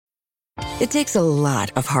It takes a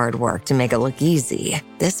lot of hard work to make it look easy.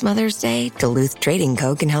 This Mother's Day, Duluth Trading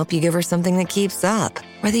Co. can help you give her something that keeps up.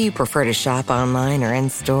 Whether you prefer to shop online or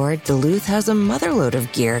in-store, Duluth has a motherload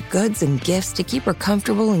of gear, goods, and gifts to keep her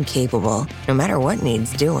comfortable and capable, no matter what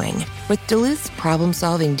needs doing. With Duluth's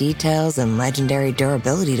problem-solving details and legendary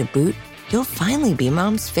durability to boot, you'll finally be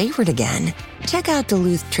mom's favorite again. Check out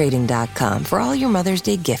DuluthTrading.com for all your Mother's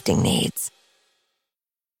Day gifting needs.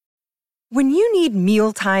 When you need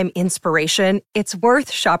mealtime inspiration, it's worth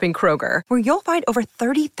shopping Kroger, where you'll find over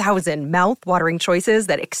 30,000 mouth-watering choices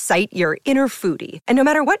that excite your inner foodie. And no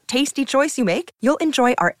matter what tasty choice you make, you'll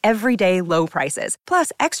enjoy our everyday low prices,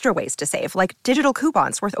 plus extra ways to save, like digital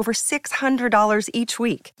coupons worth over $600 each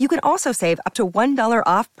week. You can also save up to $1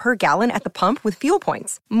 off per gallon at the pump with fuel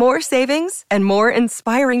points. More savings and more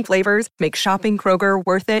inspiring flavors make shopping Kroger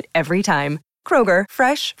worth it every time. Kroger,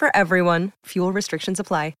 fresh for everyone. Fuel restrictions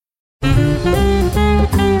apply.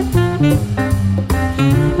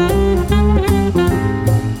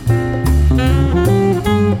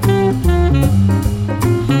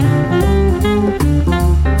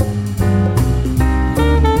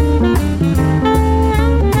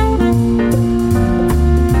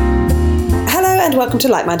 Welcome to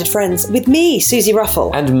Like-Minded Friends with me, Susie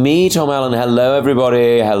Ruffle. And me, Tom Allen. Hello,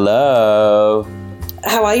 everybody. Hello.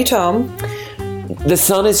 How are you, Tom? The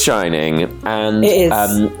sun is shining, and it is.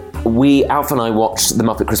 Alf and I watched The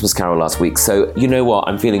Muppet Christmas Carol last week, so you know what?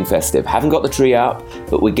 I'm feeling festive. Haven't got the tree up,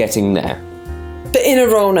 but we're getting there. But in a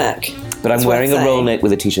roll neck. But I'm wearing a roll neck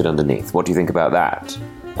with a t-shirt underneath. What do you think about that?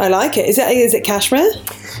 I like it. Is it cashmere?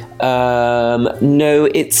 No,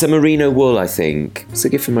 it's a merino wool, I think. It's a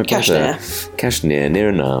gift from my brother. Cashmere, near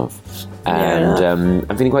enough. And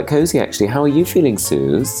I'm feeling quite cozy, actually. How are you feeling,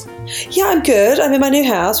 Suze? Yeah, I'm good. I'm in my new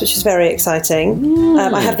house, which is very exciting.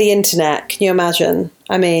 I have the internet. Can you imagine?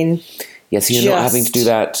 I mean... Yes, you're not having to do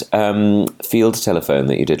that field telephone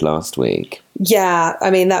that you did last week. Yeah,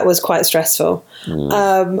 I mean, that was quite stressful.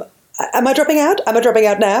 Am I dropping out? Am I dropping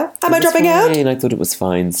out now? Am I dropping out? I thought it was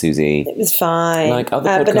fine, Susie. It was fine. Like other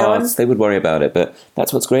podcasts, they would worry about it, but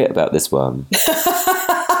that's what's great about this one.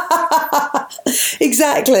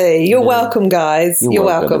 Exactly. You're welcome, guys. You're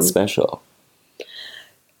welcome. It's special.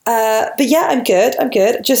 But yeah, I'm good.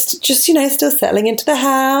 Just still settling into the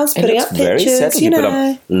house, putting up pictures. Very settled. You put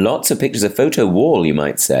up lots of pictures, a photo wall, you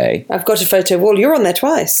might say. I've got a photo wall. You're on there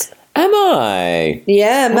twice. Am I?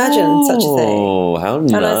 Yeah, imagine such a thing. Oh, how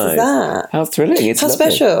nice. How nice is that? How thrilling. It's lovely.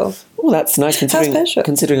 Special. Oh, that's nice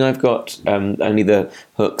considering I've got only the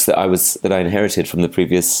hooks that I inherited from the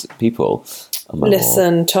previous people.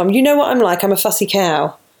 Listen, Tom, you know what I'm like. I'm a fussy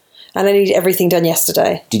cow. And I need everything done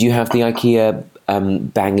yesterday. Did you have the IKEA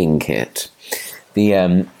banging kit?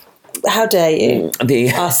 How dare you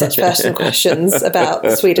ask such personal questions about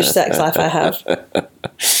the Swedish sex life I have?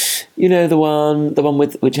 You know, the one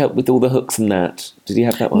which helped with all the hooks and that. Did you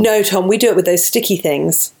have that one? No, Tom, we do it with those sticky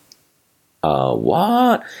things.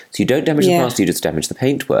 What? So you don't damage the plaster, you just damage the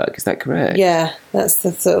paintwork. Is that correct? Yeah, that's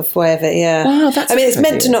the sort of way of it, yeah. Wow, that's it's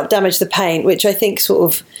meant to not damage the paint, which I think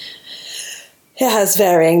sort of... It has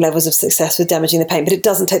varying levels of success with damaging the paint, but it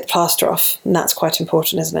doesn't take the plaster off, and that's quite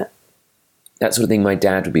important, isn't it? That sort of thing my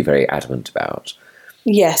dad would be very adamant about.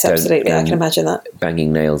 Yes, absolutely, I can imagine that.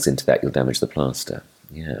 Banging nails into that, you'll damage the plaster.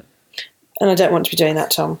 Yeah. And I don't want to be doing that,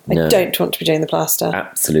 Tom. No. I don't want to be doing the plaster.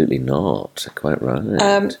 Absolutely not. Quite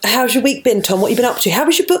right. How's your week been, Tom? What have you been up to? How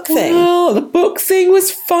was your book thing? Oh, the book thing was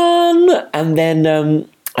fun. And then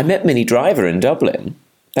I met Minnie Driver in Dublin.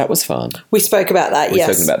 That was fun. We spoke about that, yes.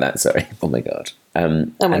 We've spoken about that, sorry. Oh, my God. Oh,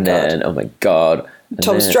 my God.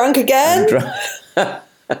 Tom's drunk again?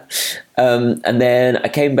 And then I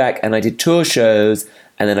came back and I did tour shows.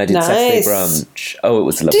 And then I did Saturday brunch. Oh, it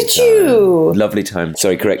was a lovely time. Did you? Lovely time.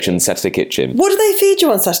 Sorry, correction, Saturday Kitchen. What do they feed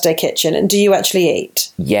you on Saturday Kitchen? And do you actually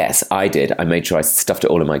eat? Yes, I did. I made sure I stuffed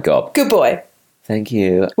it all in my gob. Good boy. Thank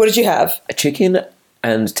you. What did you have? A chicken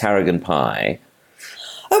and tarragon pie.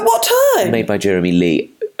 At what time? Made by Jeremy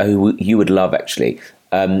Lee. Oh, you would love, actually.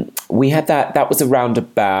 We had that. That was around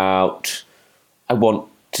about... she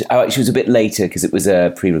was a bit later because it was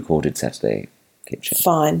a pre-recorded Saturday Kitchen.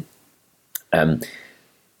 Fine.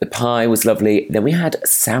 The pie was lovely. Then we had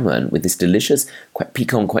salmon with this delicious, quite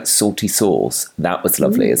piquant, quite salty sauce. That was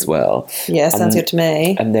lovely as well. Yeah, sounds good to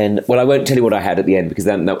me. And then, I won't tell you what I had at the end because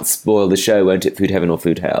then that would spoil the show, won't it? Food heaven or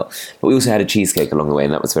food hell. But we also had a cheesecake along the way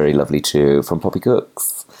and that was very lovely too from Poppy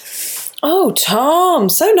Cooks. Oh, Tom,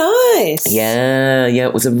 so nice. Yeah,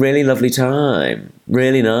 it was a really lovely time.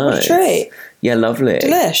 Really nice. What a treat. Yeah, lovely.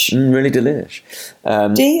 Delish. Really delish.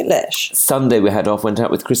 Delish. Sunday we had off, went out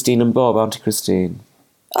with Christine and Bob, Auntie Christine.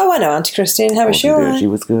 Oh, I know Auntie Christine. How was she? She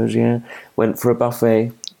was good, yeah. Went for a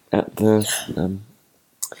buffet. at the.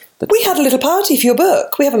 We had a little party for your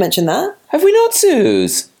book. We haven't mentioned that. Have we not,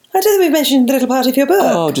 Suze? I don't think we've mentioned the little party for your book.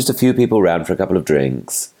 Oh, just a few people round for a couple of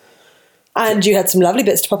drinks. And you had some lovely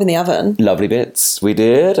bits to pop in the oven. Lovely bits. We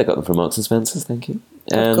did. I got them from Marks and Spencer's, thank you.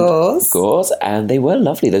 And, of course. And they were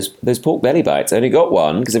lovely. Those pork belly bites. I only got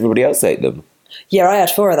one because everybody else ate them. Yeah, I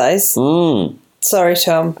had 4 of those. Sorry,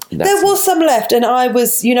 Tom. There was some left, and I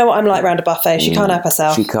was, you know what I'm like round a buffet. She can't help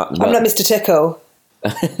herself. She can't. I'm like Mr. Tickle.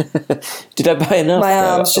 Did I buy enough? My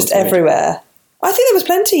arms just everywhere. I think there was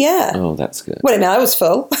plenty, yeah. Oh, that's good. Well, I mean, I was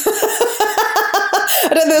full. I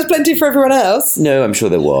don't think there was plenty for everyone else. No, I'm sure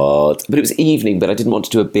there was. But it was evening, but I didn't want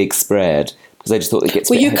to do a big spread because I just thought it gets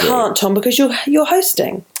a bit you heavy. Can't, Tom, because you're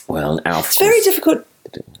hosting. Well, Alf. It's very difficult.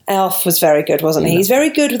 Alf was very good, wasn't he? He's very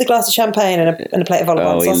good with a glass of champagne and a plate of olive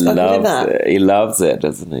oil. Oh, he loves it,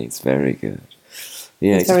 doesn't he? He's very good.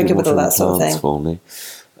 Yeah, he's very good with all that sort of thing. For me.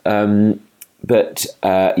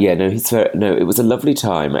 It was a lovely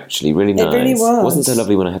time, actually. Really nice. It really was. It wasn't so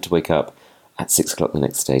lovely when I had to wake up at 6 o'clock the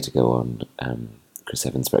next day to go on Chris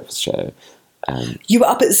Evans' breakfast show. You were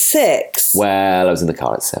up at 6? Well, I was in the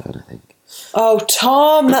car at 7, I think. Oh,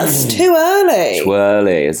 Tom, that's too early.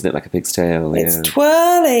 Twirly, isn't it? Like a pig's tail. It's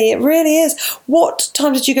twirly. It really is. What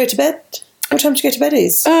time did you go to bed? What time did you go to bed?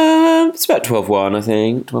 It's about 12:01, I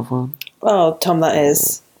think. 12:01. Oh, Tom, that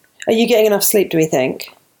is. Are you getting enough sleep, do we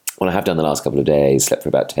think? Well, I have done the last couple of days. Slept for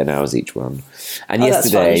about 10 hours each one. And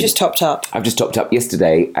yesterday, that's fine. You just topped up. I've just topped up.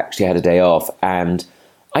 Yesterday, actually had a day off. And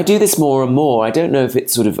I do this more and more. I don't know if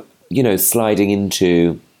it's sort of, sliding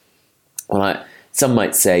into... Well, some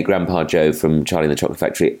might say Grandpa Joe from Charlie and the Chocolate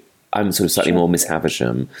Factory. I'm sort of slightly more Miss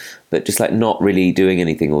Havisham, but just like not really doing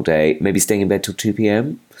anything all day, maybe staying in bed till 2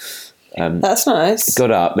 p.m. That's nice.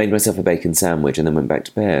 Got up, made myself a bacon sandwich and then went back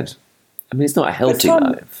to bed. I mean, it's not a healthy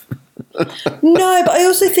life. No, but I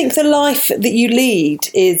also think the life that you lead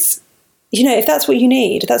is, if that's what you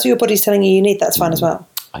need, if that's what your body's telling you need, that's fine as well.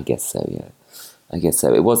 I guess so, yeah. I guess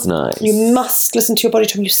so. It was nice. You must listen to your body,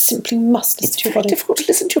 Tom. You simply must listen to your body. It's difficult to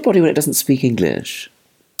listen to your body when it doesn't speak English.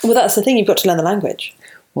 Well, that's the thing. You've got to learn the language.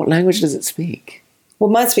 What language does it speak? Well,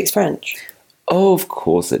 mine speaks French. Oh, of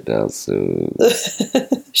course it does. So.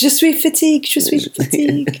 Je suis fatigué. Je suis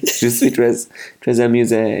fatigué. Je suis très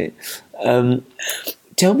amusée.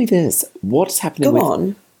 Tell me this. What's happening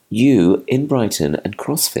with you in Brighton and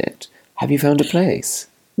CrossFit? Have you found a place?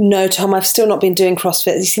 No, Tom, I've still not been doing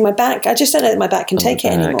CrossFit. You see, my back, I just don't know that my back can take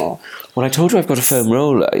it anymore. Well, I told you I've got a foam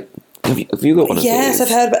roller. Have you got one of these? Yes, I've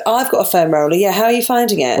heard, but I've got a foam roller. Yeah, how are you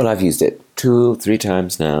finding it? Well, I've used it 2 or 3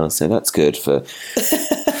 times now, so that's good for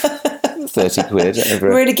 30 quid.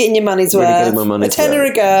 Really getting your money's worth. Getting my money's a tenner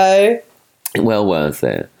a go. Well worth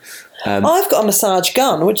it. I've got a massage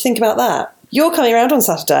gun. What do you think about that? You're coming around on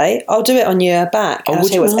Saturday. I'll do it on your back. Oh, I'll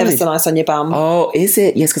tell you what's ever so nice on your bum. Oh, is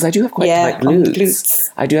it? Yes, because I do have quite tight glutes.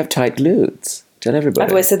 I do have tight glutes. Tell everybody.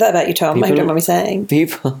 I've always said that about you, Tom. I don't mind me saying.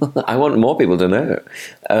 I want more people to know.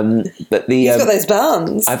 But You've got those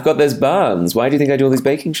buns. I've got those buns. Why do you think I do all these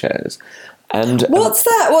baking shows? And what's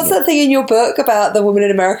that? What's that thing in your book about the woman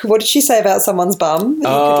in America? What did she say about someone's bum?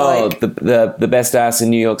 The best ass in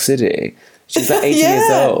New York City. She's like 80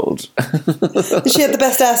 years old. She had the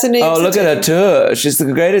best ass in New York City. Oh, look at her tush. She's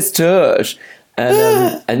the greatest tush.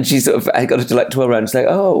 And she sort of, I got her to like twirl around. She's like,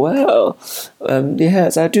 oh, well,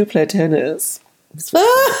 yes, I do play tennis.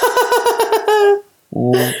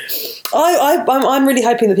 I'm really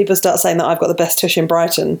hoping that people start saying that I've got the best tush in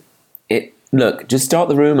Brighton. Look, just start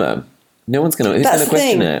the rumour. No one's going to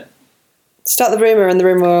question it. Start the rumour and the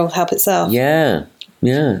rumour will help itself. Yeah.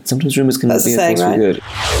 Sometimes rumours can be a force for good.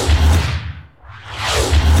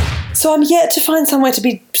 So I'm yet to find somewhere to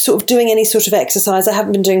be sort of doing any sort of exercise. I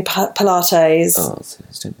haven't been doing Pilates. Oh,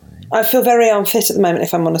 Suze, don't worry. I feel very unfit at the moment,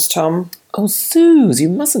 if I'm honest, Tom. Oh, Suze, you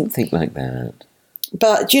mustn't think like that.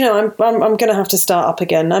 But, I'm going to have to start up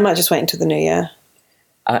again. I might just wait until the new year.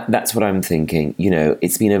 That's what I'm thinking.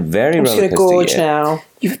 It's been a very rollercoaster year. I'm just going to gorge now.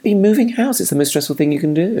 You've been moving house. It's the most stressful thing you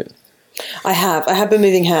can do. I have been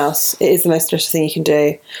moving house. It is the most stressful thing you can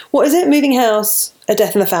do. What is it? Moving house, a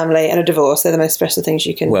death in the family, and a divorce. They're the most stressful things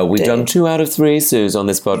you can do. Well, we've done 2 out of 3, Suze, on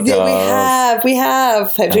this podcast. We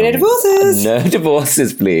have. Hopefully no divorces. No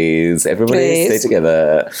divorces, please. Everybody stay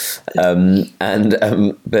together.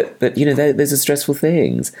 But there's a stressful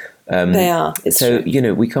things. They are. It's so,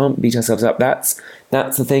 true. We can't beat ourselves up. That's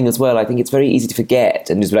the thing as well. I think it's very easy to forget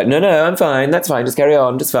and just be like, no, I'm fine. That's fine. Just carry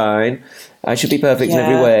on. Just fine. I should be perfect in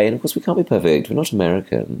every way. And of course, we can't be perfect. We're not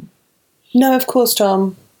American. No, of course,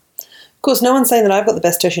 Tom. Of course, no one's saying that I've got the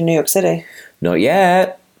best tush in New York City. Not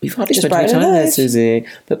yet. We've hardly Just spent any Brighton time and there, Hove. Susie.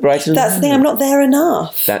 But Brighton. That's the thing. I'm not there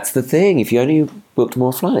enough. That's the thing. If you only booked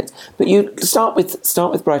more flights, but you start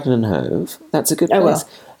with Brighton and Hove. That's a good place. Oh, well.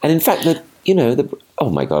 And in fact, oh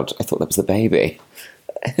my God, I thought that was the baby.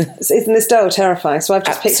 Isn't this doll terrifying? So I've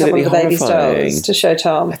just picked up one of the baby's Horrifying. dolls to show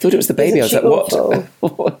Tom. I thought it was the baby. Isn't I was she like,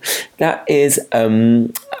 what? That is a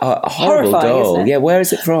horrible Horrifying, doll. isn't it? Yeah, where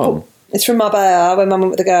is it from? It's from Marbella, when Mum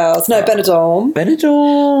went with the girls. No, Benidorm.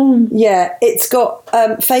 Benidorm. Yeah, it's got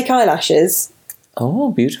fake eyelashes.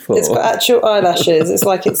 Oh, beautiful. It's got actual eyelashes. It's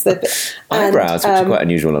like it's the... eyebrows, which are quite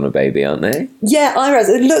unusual on a baby, aren't they? Yeah, eyebrows.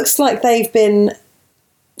 It looks like they've been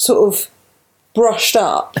sort of brushed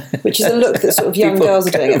up, which is a look that sort of young People girls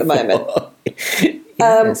are doing at the moment.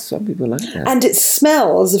 Yes, some people like that. And it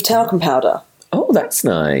smells of talcum powder. Oh, that's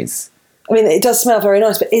nice. I mean, it does smell very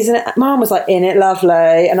nice, but isn't it? Mum was like, "In it,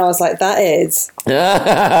 lovely," and I was like, "That is."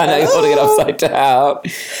 Now you're holding it upside down.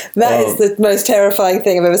 That is the most terrifying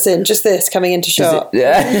thing I've ever seen. Just this coming into shot.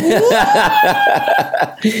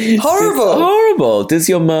 Horrible. Horrible. Does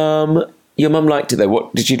your mum liked it though?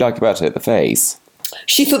 What did she like about it? The face?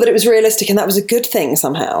 She thought that it was realistic, and that was a good thing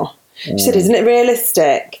somehow. She said, "Isn't it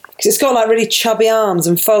realistic?" Because it's got like really chubby arms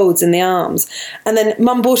and folds in the arms. And then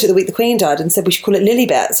Mum bought it the week the Queen died and said we should call it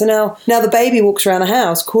Lilibet. So now the baby walks around the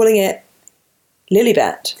house calling it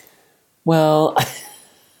Lilibet. Well,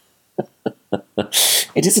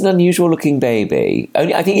 it is an unusual looking baby.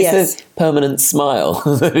 Only I think it's the permanent smile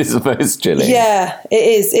that is the most chilling. Yeah, it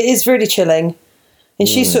is. It is really chilling. And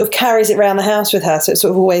she sort of carries it around the house with her, so it's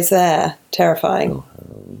sort of always there. Terrifying.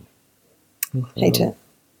 Hate it.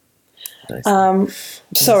 Nice.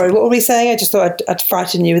 Sorry, what were we saying? I just thought I'd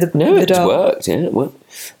frighten you with the No, it doll. worked. Yeah. Well,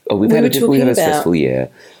 we've We had were a talking stressful year.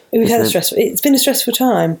 It's been a stressful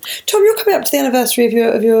time. Tom, you're coming up to the anniversary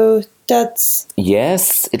of your dad's.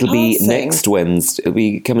 Yes, it'll be passing. next Wednesday. It'll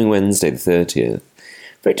be coming Wednesday, the 30th.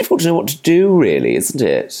 Very difficult to know what to do, really, isn't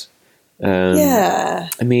it? Yeah.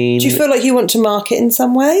 I mean, Do you feel like you want to mark it in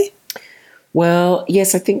some way? well,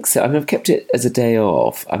 yes, I think so. I mean, I've kept it as a day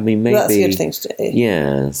off. I mean, maybe Well, that's a good thing to do.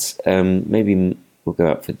 Yes, maybe we'll go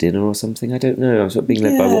out for dinner or something. I don't know. I'm sort of being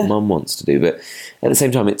led by what Mum wants to do, but at the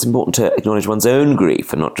same time, it's important to acknowledge one's own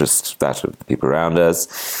grief and not just that of the people around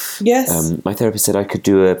us. Yes. My therapist said I could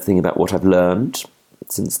do a thing about what I've learned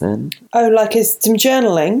since then. Oh, like some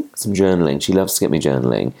journaling? Some journaling. She loves to get me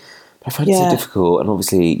journaling. But I find it so difficult, and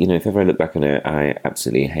obviously, if ever I look back on it, I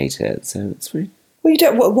absolutely hate it. So it's really... Well, you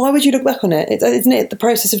don't. Why would you look back on it? Isn't it the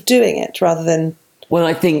process of doing it rather than... Well,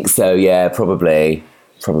 I think so, yeah, probably,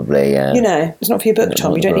 yeah. It's not for your book,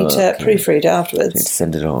 Tom. You don't need to proofread it afterwards. You need to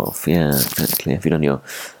send it off, yeah, exactly. Have you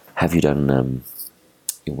done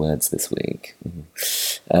your words this week?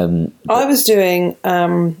 I was doing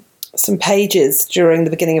some pages during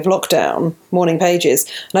the beginning of lockdown, morning pages,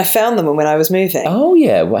 and I found them when I was moving. Oh,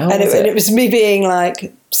 yeah. Wow. And it was me being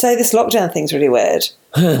like, say this lockdown thing's really weird.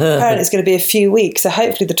 Apparently it's going to be a few weeks, so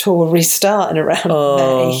hopefully the tour will restart in around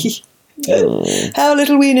May. How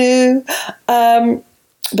little we knew.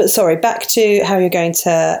 But sorry, back to how you're going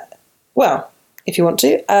to, well, if you want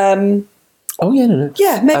to. Oh, yeah, no.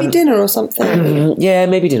 Yeah, maybe dinner or something. Yeah,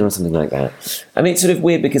 maybe dinner or something like that. I mean, it's sort of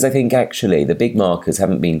weird because I think actually the big markers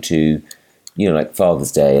haven't been to, like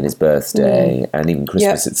Father's Day and his birthday, and even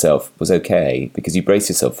Christmas itself was okay because you brace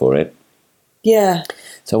yourself for it. Yeah.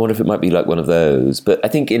 So I wonder if it might be like one of those. But I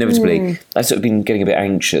think inevitably, I've sort of been getting a bit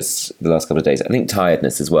anxious the last couple of days. I think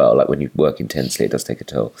tiredness as well, like when you work intensely, it does take a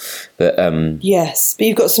toll. But yes, but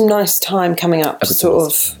you've got some nice time coming up to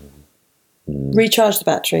sort of recharge the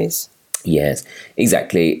batteries. Yes,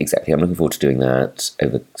 exactly. I'm looking forward to doing that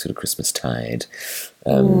over sort of Christmas tide.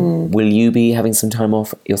 Will you be having some time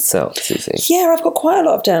off yourself, Susie? Yeah, I've got quite a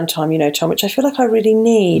lot of downtime, Tom, which I feel like I really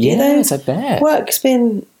need. Yes, I bet. Work's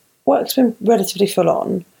been relatively full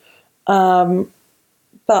on,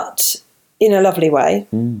 but in a lovely way.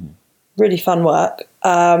 Really fun work.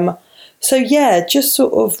 So yeah, just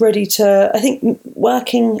sort of ready to, I think,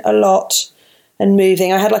 working a lot and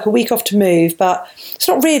moving. I had like a week off to move, but it's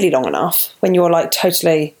not really long enough when you're like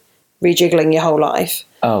totally rejiggling your whole life.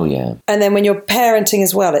 Oh, yeah. And then when you're parenting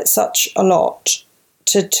as well, it's such a lot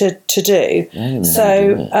to do.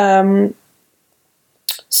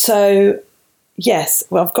 So yes,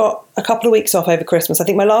 well, I've got a couple of weeks off over Christmas. I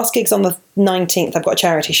think my last gig's on the 19th. I've got a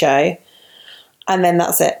charity show, and then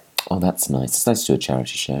that's it. Oh, that's nice. It's nice to do a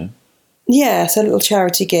charity show. Yeah, so a little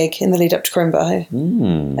charity gig in the lead up to Crimbo.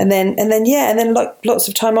 And then like lots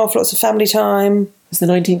of time off, lots of family time. Is the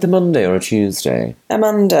 19th a Monday or a Tuesday? A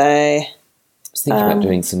Monday. I was thinking about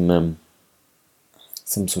doing some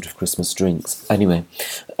sort of Christmas drinks. Anyway.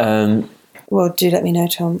 Well, do let me know,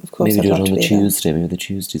 Tom. Of course, maybe I'd do love it to on the be Tuesday. Maybe the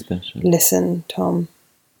Tuesday's better. there. Listen, Tom,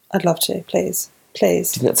 I'd love to, please.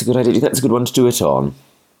 Please. I think that's a good idea. I think that's a good one to do it on.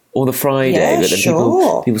 Or the Friday. Yeah, but then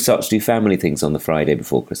sure. people start to do family things on the Friday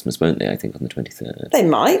before Christmas, won't they? I think on the 23rd. They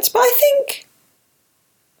might, but I think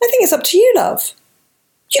it's up to you, love.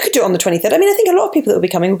 You could do it on the 23rd. I mean, I think a lot of people that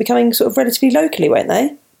will be coming sort of relatively locally, won't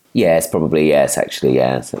they? Yes, probably. Yes, actually,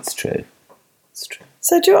 yes. That's true. That's true.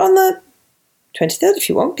 So do it on the 23rd if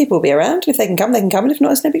you want. People will be around. If they can come, they can come. And if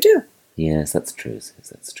not, it's no big deal. Yes, that's true.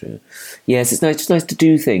 That's true. Yes, it's nice to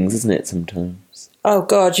do things, isn't it, sometimes? Oh,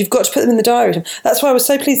 God, you've got to put them in the diary. That's why I was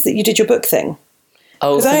so pleased that you did your book thing.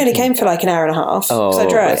 Oh, because I only came for like an hour and a half because I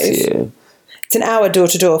drove. Bless you. It's an hour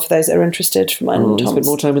door-to-door for those that are interested from mine and You Tom's. spent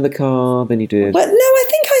more time in the car than you did. Well, no, I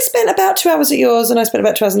think I spent about 2 hours at yours and I spent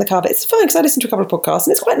about 2 hours in the car, but it's fine because I listen to a couple of podcasts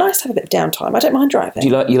and it's quite nice to have a bit of downtime. I don't mind driving. Do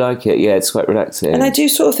you like it? Yeah, it's quite relaxing. And I do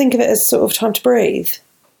sort of think of it as sort of time to breathe.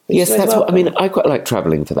 Yes, that's what I mean. I quite like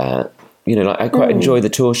travelling for that. You know, like I quite enjoy the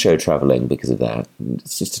tour show travelling because of that.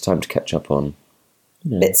 It's just a time to catch up on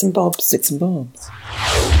bits and bobs. Bits and bobs.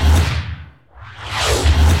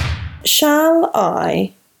 Shall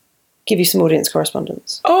I give you some audience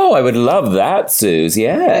correspondence? Oh, I would love that, Suze.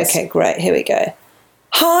 Yes. Okay, great. Here we go.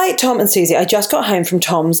 Hi, Tom and Susie. I just got home from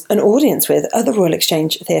Tom's an audience with at the Royal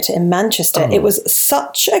Exchange Theatre in Manchester. It was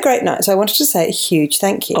such a great night, so I wanted to say a huge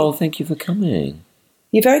thank you. Oh, thank you for coming.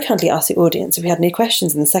 You very kindly asked the audience if we had any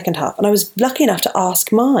questions in the second half, and I was lucky enough to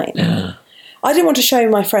ask mine. I didn't want to show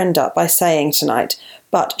my friend up by saying tonight,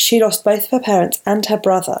 but she lost both of her parents and her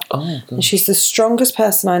brother. Oh, God. And she's the strongest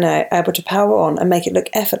person I know, able to power on and make it look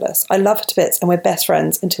effortless. I love her to bits and we're best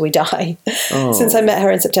friends until we die. Oh. Since I met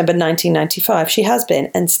her in September 1995, she has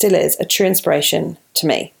been and still is a true inspiration to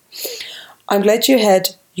me. I'm glad you had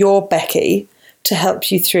your Becky to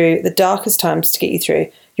help you through the darkest times to get you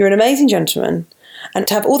through. You're an amazing gentleman, and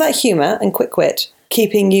to have all that humour and quick wit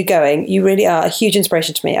keeping you going, you really are a huge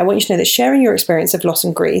inspiration to me. I want you to know that sharing your experience of loss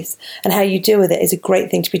and grief and how you deal with it is a great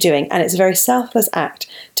thing to be doing, and it's a very selfless act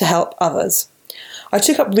to help others. I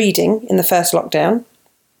took up reading in the first lockdown,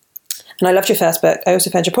 and I loved your first book. I also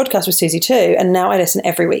found your podcast with Susie too, and now I listen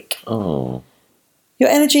every week. Oh. Your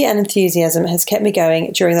energy and enthusiasm has kept me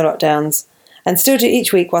going during the lockdowns, and still do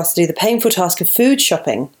each week whilst I do the painful task of food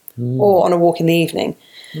shopping or on a walk in the evening.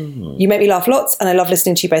 You make me laugh lots, and I love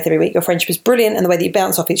listening to you both every week. Your friendship is brilliant, and the way that you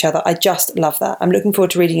bounce off each other, I just love that. I'm looking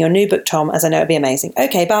forward to reading your new book, Tom, as I know it'll be amazing.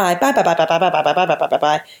 Okay, bye. Bye, bye, bye, bye, bye, bye, bye, bye, bye, bye, bye,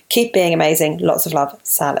 bye. Keep being amazing. Lots of love,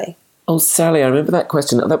 Sally. Oh, Sally, I remember that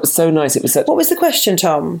question. That was so nice. It was such... What was the question,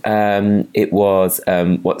 Tom? It was,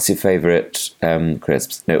 what's your favourite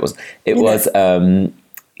crisps? No, it was. It was,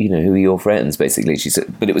 who are your friends, basically. She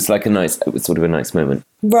said, but it was like it was sort of a nice moment.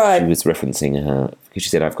 Right. She was referencing her, because she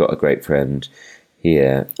said, I've got a great friend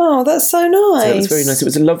here. Oh, that's so nice. So it was very nice. It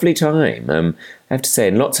was a lovely time, I have to say.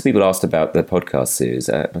 And lots of people asked about the podcast, Suze,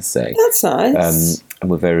 I must say. That's nice.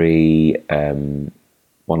 And were very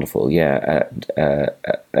wonderful,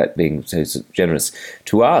 at being so generous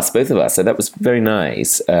to us, both of us. So that was very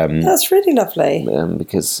nice. That's really lovely.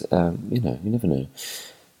 Because, you never know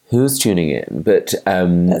who's tuning in. But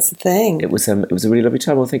that's the thing. It was a really lovely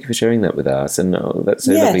time. Well, thank you for sharing that with us. And that's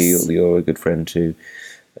so lovely. You're a good friend to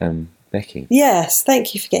Becky. Yes,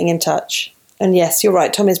 thank you for getting in touch. And yes, you're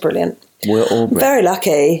right, Tom is brilliant. We're all very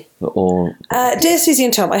lucky. We're all... Dear Susie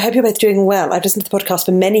and Tom, I hope you're both doing well. I've listened to the podcast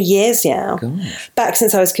for many years now. Gosh. Back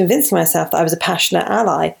since I was convincing myself that I was a passionate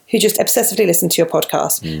ally who just obsessively listened to your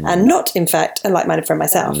podcast and not, in fact, a like-minded friend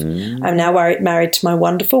myself. I'm now married to my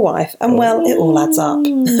wonderful wife, and well, it all adds up.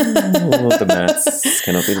 The maths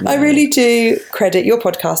cannot be... I really do credit your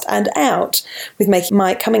podcast and Out with making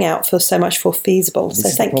my coming out feel so much more feasible. So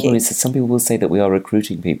thank you. Some people will say that we are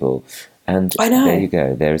recruiting people. And I know. There you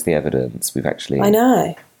go. There's the evidence. We've actually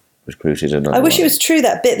recruited another I wish one. it was true,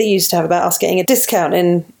 that bit that you used to have about us getting a discount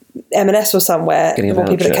in M&S or somewhere for all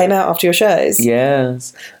people that came out after your shows.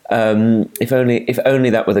 Yes. If only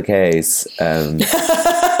that were the case. I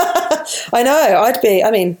know.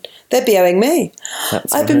 They'd be owing me.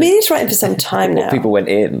 I've been meaning to write in for some time now. People went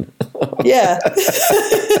in. Yeah.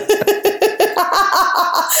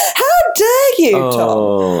 How dare you, Tom?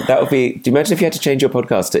 Oh, that would be... Do you imagine if you had to change your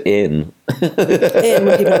podcast to In? In,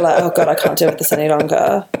 when people are like, oh God, I can't deal with this any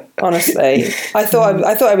longer. Honestly. I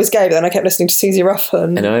thought I was gay, but then I kept listening to Susie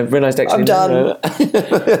Ruffin. And I realised actually... I'm done.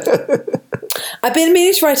 I've been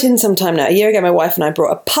meaning to write in some time now. A year ago, my wife and I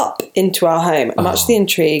brought a pup into our home, much to the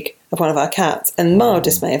intrigue of one of our cats and mild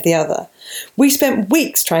dismay of the other. We spent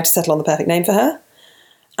weeks trying to settle on the perfect name for her.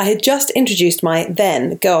 I had just introduced my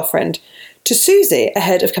then girlfriend to Susie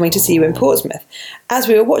ahead of coming to see you in Portsmouth. As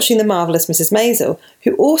we were watching The Marvellous Mrs. Maisel,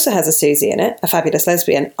 who also has a Susie in it, a fabulous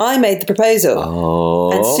lesbian, I made the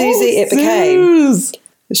proposal. And Susie it became.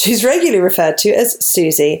 She's regularly referred to as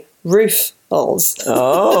Susie Roof Balls.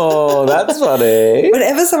 Oh, that's funny.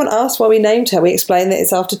 Whenever someone asks why we named her, we explain that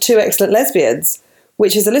it's after two excellent lesbians,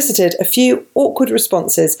 which has elicited a few awkward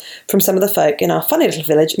responses from some of the folk in our funny little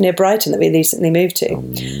village near Brighton that we recently moved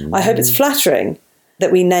to. I hope it's flattering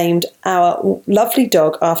that we named our lovely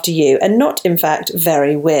dog after you and not, in fact,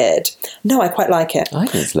 very weird. No, I quite like it. I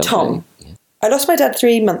think it's lovely. Tom, I lost my dad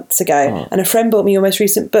 3 months ago, and a friend bought me your most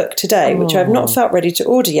recent book today, which I've not felt ready to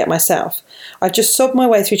order yet myself. I've just sobbed my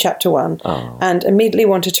way through chapter 1 and immediately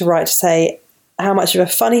wanted to write to say how much of a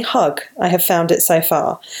funny hug I have found it so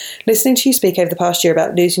far. Listening to you speak over the past year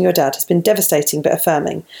about losing your dad has been devastating but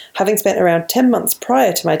affirming. Having spent around 10 months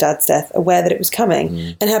prior to my dad's death aware that it was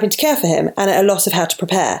coming and having to care for him and at a loss of how to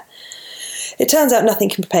prepare. It turns out nothing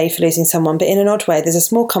can prepare you for losing someone, but in an odd way there's a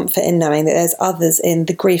small comfort in knowing that there's others in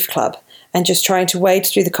the grief club and just trying to wade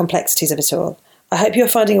through the complexities of it all. I hope you're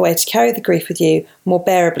finding a way to carry the grief with you more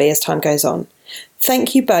bearably as time goes on.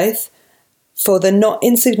 Thank you both for the not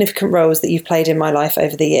insignificant roles that you've played in my life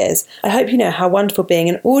over the years. I hope you know how wonderful being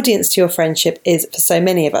an audience to your friendship is for so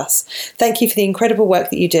many of us. Thank you for the incredible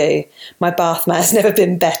work that you do. My bath mat has never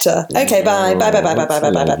been better. Okay, bye. Bye.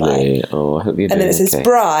 Oh, I hope you're doing And then it says, okay.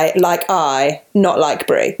 Bri, like I, not like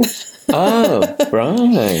Brie. Oh,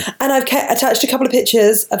 right. And I've attached a couple of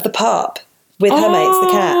pictures of the pup with her mates, the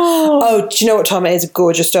cat. Oh, do you know what, Tom? It is a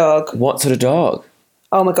gorgeous dog. What sort of dog?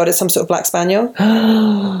 Oh my God, it's some sort of black spaniel. Do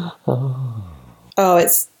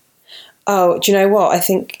you know what? I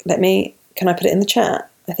think, can I put it in the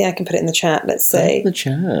chat? I think I can put it in the chat. Let's see. In the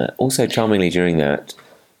chat. Also, charmingly, during that,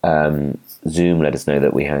 Zoom let us know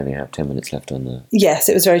that we only have 10 minutes left on the... Yes,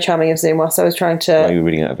 it was very charming of Zoom whilst I was trying to... While you were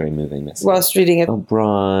reading out a very moving message. Whilst reading Oh,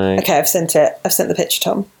 Brian. Okay, I've sent it. I've sent the picture,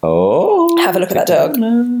 Tom. Oh. Have a look at that dog.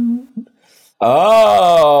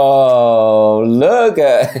 Oh, look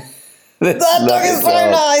at... That dog is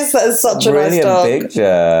so nice. That is such a nice dog. Brilliant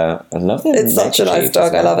picture. I love it. It's such a nice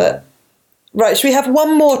dog. I love it. Right, should we have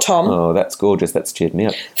one more, Tom? Oh, that's gorgeous. That's cheered me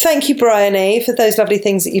up. Thank you, Bryony, for those lovely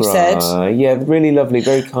things that you've said. Yeah, really lovely.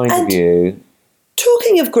 Very kind of you.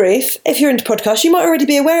 Talking of grief, if you're into podcasts, you might already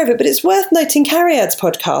be aware of it, but it's worth noting Cariad's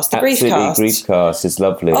podcast, the Griefcast. Griefcast is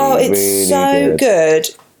lovely. Oh, it's really so good.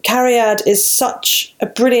 Cariad is such a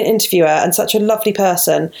brilliant interviewer and such a lovely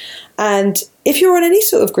person. And if you're on any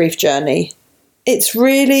sort of grief journey, it's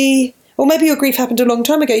really... Or maybe your grief happened a long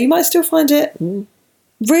time ago, you might still find it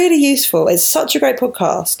really useful. It's such a great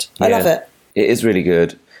podcast. I love it. It is really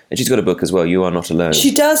good. And she's got a book as well, You Are Not Alone.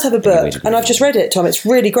 She does have a book, and I've just read it, Tom. It's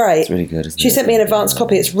really great. It's really good, isn't it? She sent me an advance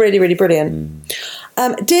copy. It's really, really brilliant.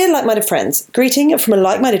 Dear like-minded friends, greeting from a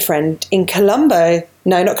like-minded friend in Colombo.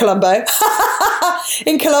 No, not Colombo.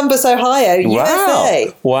 In Columbus, Ohio,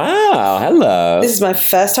 USA. Wow, hello. This is my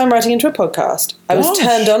first time writing into a podcast. I was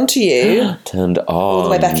turned on to you Turned on. all the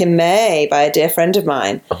way back in May by a dear friend of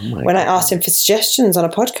mine when I asked him for suggestions on a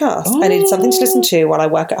podcast. I needed something to listen to while I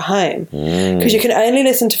work at home. Because you can only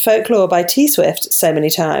listen to Folklore by T Swift so many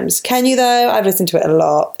times. Can you, though? I've listened to it a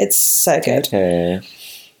lot. It's so good. Okay.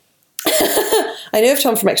 I knew of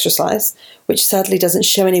Tom from Extra Slice, which sadly doesn't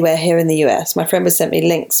show anywhere here in the US. My friend was sent me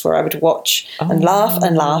links where I would watch and laugh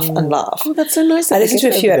and laugh and laugh. Oh, that's so nice. I listened to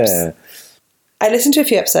a few episodes. I listened to a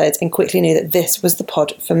few episodes and quickly knew that this was the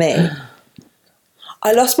pod for me.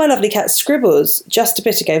 I lost my lovely cat Scribbles just a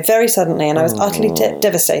bit ago, very suddenly, and I was utterly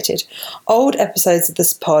devastated. Old episodes of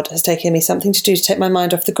this pod has taken me something to do to take my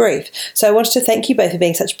mind off the grief, so I wanted to thank you both for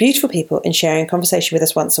being such beautiful people and sharing a conversation with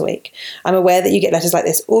us once a week. I'm aware that you get letters like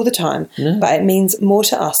this all the time, but it means more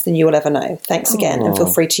to us than you will ever know. Thanks again, and feel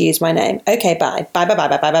free to use my name. Okay, bye. Bye, bye, bye,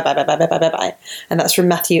 bye, bye, bye, bye, bye, bye, bye, bye, bye. And that's from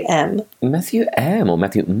Matthew M. Matthew M. or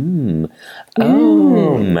Matthew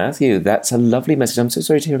Oh, Matthew, that's a lovely message. I'm so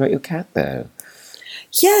sorry to hear about your cat, though.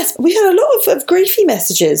 Yes, we had a lot of griefy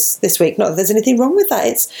messages this week. Not that there's anything wrong with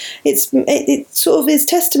that. It sort of is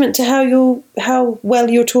testament to how well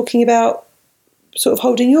you're talking about sort of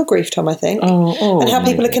holding your grief, Tom, I think, and how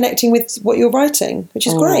people are connecting with what you're writing, which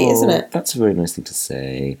is great, isn't it? That's a very nice thing to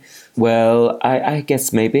say. Well, I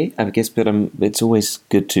guess maybe. I guess, but it's always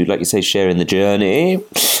good to, like you say, share in the journey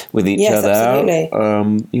with each other. Yes, absolutely.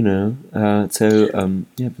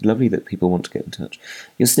 Lovely that people want to get in touch.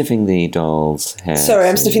 You're sniffing the doll's hair. Sorry,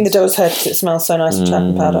 I'm sniffing the doll's hair because it smells so nice of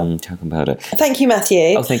talcum powder. Talcum powder. Thank you,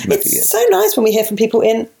 Matthew. Oh, thank you, Matthew. It's so nice when we hear from people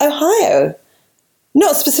in Ohio.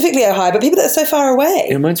 Not specifically Ohio, but people that are so far away.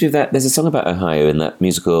 It reminds me of that. There's a song about Ohio in that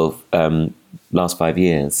musical Last 5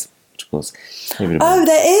 Years, which of course. Oh,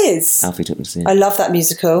 there is. Alfie took me to see it. I love that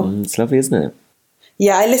musical. It's lovely, isn't it?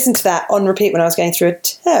 Yeah, I listened to that on repeat when I was going through a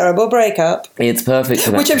terrible breakup. It's perfect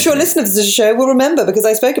for that. Which I'm sure listeners to the show will remember because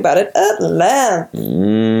I spoke about it at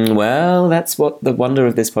length. Well, that's what the wonder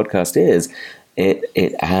of this podcast is.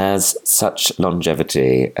 It has such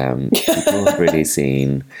longevity. People have really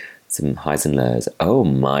seen some highs and lows. Oh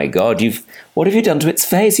my God! What have you done to its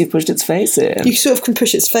face? You've pushed its face in. You sort of can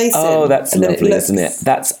push its face in. Oh, that's lovely, isn't it?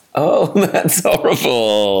 That's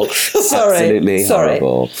horrible. Sorry. Absolutely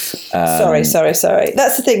horrible. Sorry.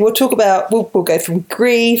 That's the thing. We'll talk about, we'll go from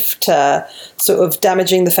grief to sort of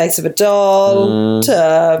damaging the face of a doll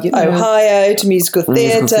to Ohio to musical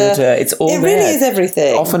theatre. It's all It there. really is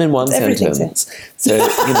everything. Often in one sentence. So,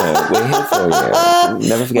 we're here for you.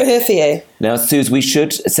 Never forget. We're here for you. Now, Suze, we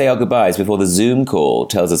should say our goodbyes before the Zoom call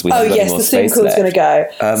tells us we haven't got any more the Zoom space call's left. going to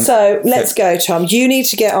go. So let's go, Tom. You need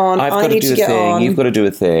to get on. I've I got to need do to a get thing. on. You've got to do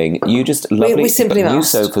a thing. You just lovely. We simply new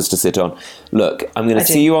must. sofas to sit on. Look, I'm going to I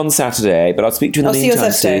do. see you on Saturday, but I'll speak to you in the I'll see you on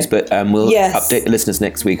meantime, Saturday. Suze. But we'll Yes. update the listeners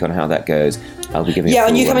next week on how that goes. I'll be giving. Yeah, a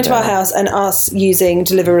and full you come into our rundown. house and us using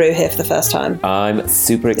Deliveroo here for the first time. I'm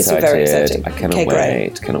super This excited. is very exciting. I cannot Okay, great.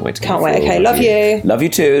 wait. Cannot wait to Can't get wait. full Okay, of love you. Love you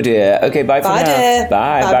too, dear. Okay, bye for Bye, now. dear.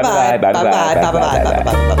 Bye. Bye. Bye. Bye. Bye. Bye. Bye. Bye.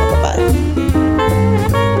 Bye. Bye. Bye.